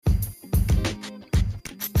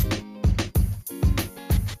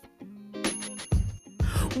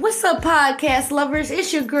What's up, podcast lovers?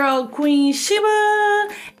 It's your girl, Queen Sheba,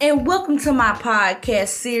 and welcome to my podcast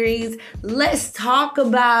series. Let's talk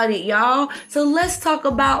about it, y'all. So let's talk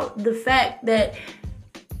about the fact that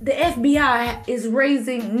the FBI is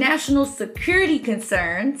raising national security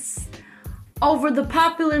concerns over the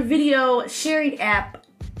popular video sharing app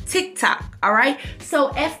TikTok, all right? So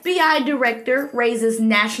FBI director raises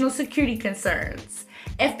national security concerns.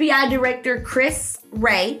 FBI Director Chris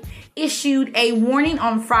Wray issued a warning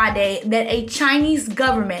on Friday that a Chinese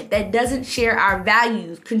government that doesn't share our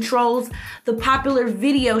values controls the popular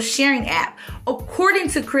video sharing app. According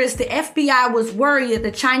to Chris, the FBI was worried that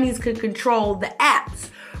the Chinese could control the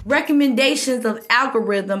app's recommendations of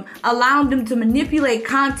algorithm, allowing them to manipulate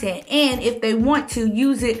content and, if they want to,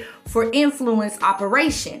 use it for influence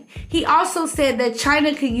operation. He also said that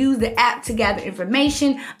China could use the app to gather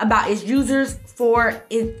information about its users for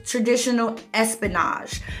its traditional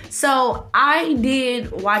espionage. So I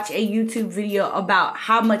did watch a YouTube video about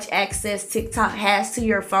how much access TikTok has to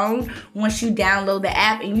your phone once you download the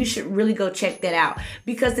app, and you should really go check that out.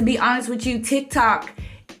 Because to be honest with you, TikTok,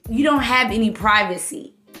 you don't have any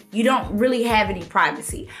privacy. You don't really have any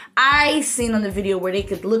privacy. I seen on the video where they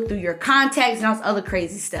could look through your contacts and all this other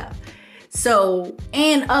crazy stuff.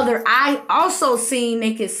 I also seen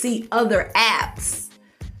they could see other apps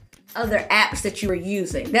that you were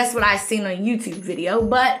using. That's what I seen on a YouTube video,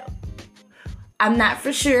 but I'm not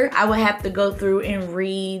for sure. I would have to go through and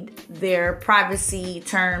read their privacy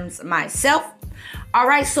terms myself. All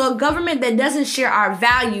right, so a government that doesn't share our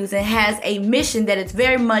values and has a mission that is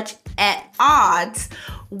very much at odds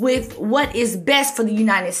with what is best for the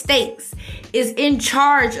United States is in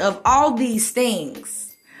charge of all these things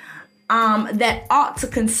that ought to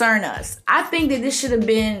concern us. I think that this should have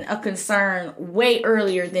been a concern way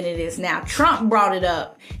earlier than it is now. Trump brought it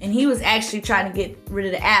up, and he was actually trying to get rid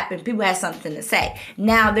of the app, and people had something to say.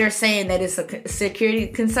 Now they're saying that it's a security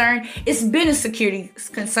concern. It's been a security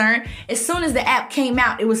concern. As soon as the app came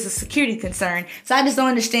out, it was a security concern. So I just don't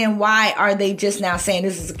understand, why are they just now saying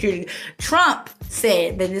this is security? Trump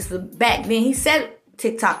said that this was back then. He said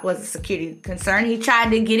TikTok was a security concern. He tried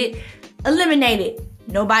to get it eliminated.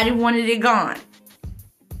 Nobody wanted it gone.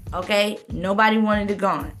 Okay? Nobody wanted it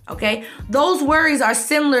gone. Okay? Those worries are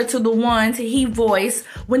similar to the ones he voiced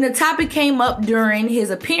when the topic came up during his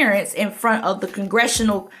appearance in front of the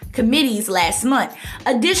congressional committees last month.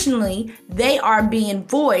 Additionally, they are being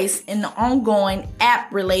voiced in the ongoing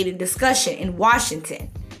app-related discussion in Washington.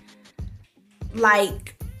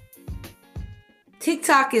 Like,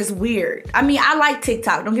 TikTok is weird. I mean, I like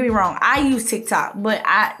TikTok. Don't get me wrong. I use TikTok, but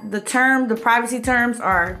the privacy terms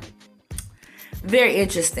are very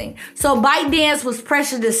interesting. So ByteDance was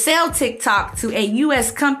pressured to sell TikTok to a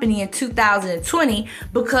U.S. company in 2020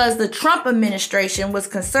 because the Trump administration was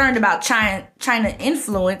concerned about China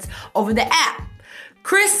influence over the app.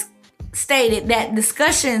 Chris stated that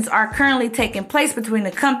discussions are currently taking place between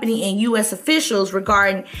the company and U.S. officials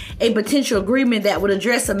regarding a potential agreement that would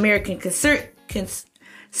address American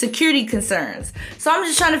security concerns. So I'm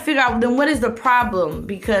just trying to figure out, then, what is the problem?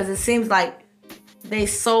 Because it seems like they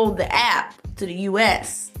sold the app to the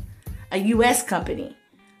U.S., a U.S. company.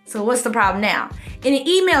 So what's the problem now? In an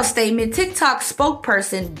email statement, TikTok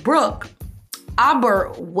spokesperson Brooke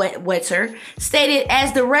Oberwetter stated,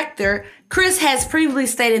 as director, Chris has previously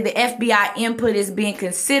stated the FBI input is being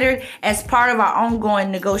considered as part of our ongoing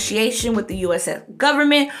negotiation with the U.S.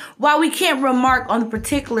 government. While we can't remark on the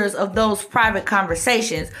particulars of those private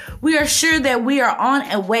conversations, we are sure that we are on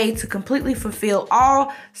a way to completely fulfill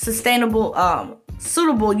all suitable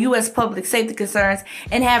U.S. public safety concerns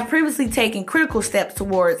and have previously taken critical steps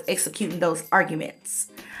towards executing those arguments.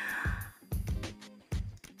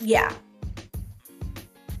 Yeah.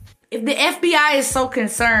 If the FBI is so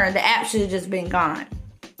concerned, the app should have just been gone.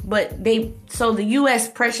 But the U.S.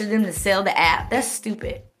 pressured them to sell the app. That's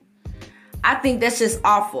stupid. I think that's just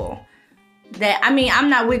awful. I'm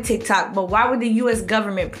not with TikTok, but why would the U.S.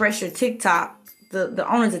 government pressure TikTok, the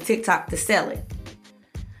owners of TikTok, to sell it?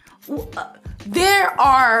 There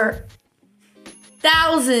are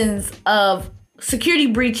thousands of security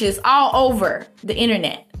breaches all over the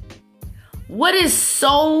internet. What is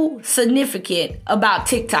so significant about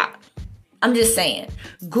TikTok? I'm just saying.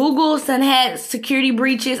 Google's done had security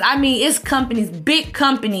breaches. I mean, it's companies, big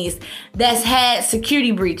companies, that's had security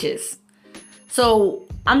breaches. So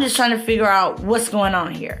I'm just trying to figure out what's going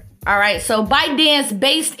on here. All right, so ByteDance,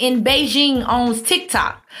 based in Beijing, owns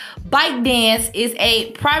TikTok. ByteDance is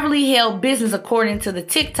a privately held business, according to the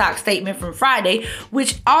TikTok statement from Friday,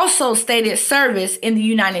 which also stated service in the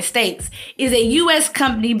United States, is a U.S.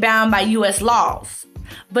 company bound by U.S. laws.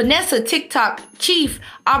 Vanessa, TikTok chief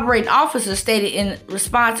operating officer, stated in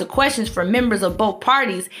response to questions from members of both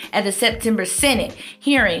parties at the September Senate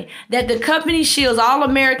hearing that the company shields all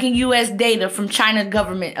American U.S. data from China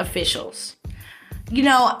government officials. You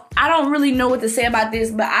know, I don't really know what to say about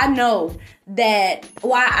this, but I know that,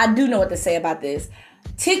 well, I do know what to say about this.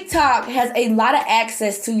 TikTok has a lot of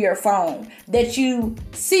access to your phone that you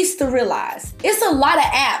cease to realize. It's a lot of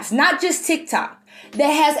apps, not just TikTok, that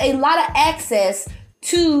has a lot of access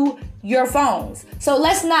to your phones. So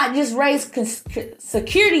let's not just raise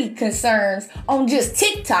security concerns on just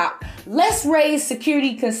TikTok. Let's raise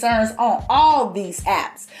security concerns on all these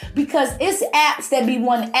apps, because it's apps that be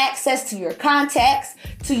wanting access to your contacts,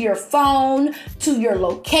 to your phone, to your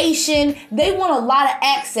location. They want a lot of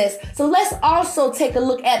access. So let's also take a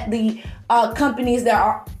look at the companies that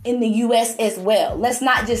are in the U.S. as well. Let's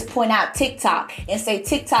not just point out TikTok and say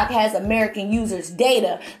TikTok has American users'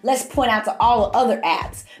 data. Let's point out to all the other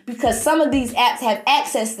apps, because some of these apps have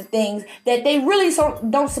access to things that they really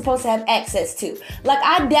don't supposed to have access to. Like,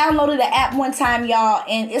 I downloaded the app one time, y'all,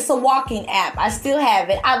 and it's a walking app. I still have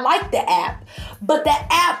it. I like the app, but the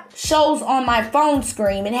app shows on my phone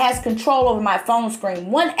screen. It has control over my phone screen.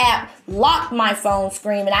 One app locked my phone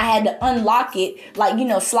screen and I had to unlock it, like,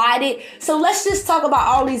 slide it. So let's just talk about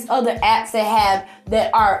all these other apps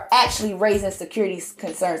that are actually raising security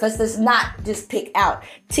concerns. Let's just not just pick out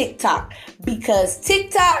TikTok, because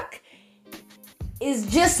TikTok is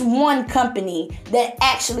just one company that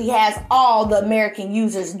actually has all the American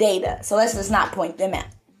users' data. So let's just not point them out.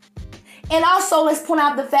 And also, let's point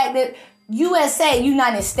out the fact that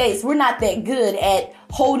United States, we're not that good at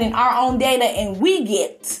holding our own data, and we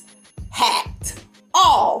get hacked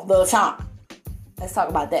all the time. Let's talk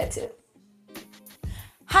about that too.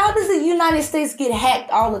 How does the United States get hacked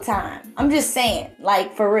all the time? I'm just saying,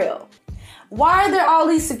 like, for real. Why are there all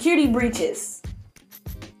these security breaches?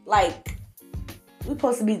 Like, we're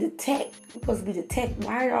supposed to be the tech.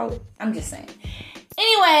 Why are all... I'm just saying.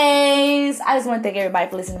 Anyways, I just want to thank everybody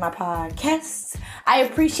for listening to my podcast. I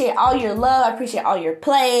appreciate all your love. I appreciate all your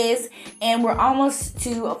plays. And we're almost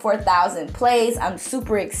to 4,000 plays. I'm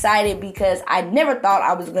super excited because I never thought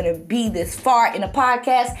I was going to be this far in a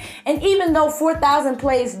podcast. And even though 4,000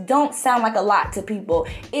 plays don't sound like a lot to people,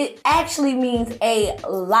 it actually means a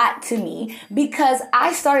lot to me, because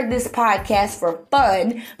I started this podcast for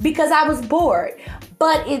fun because I was bored.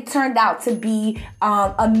 But it turned out to be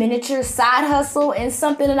a miniature side hustle and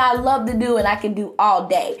something that I love to do and I can do all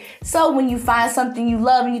day. So when you find something you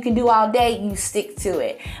love and you can do all day, you stick to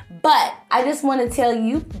it. But I just want to tell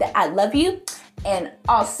you that I love you. And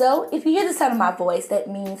also, if you hear the sound of my voice, that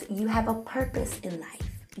means you have a purpose in life.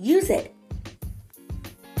 Use it.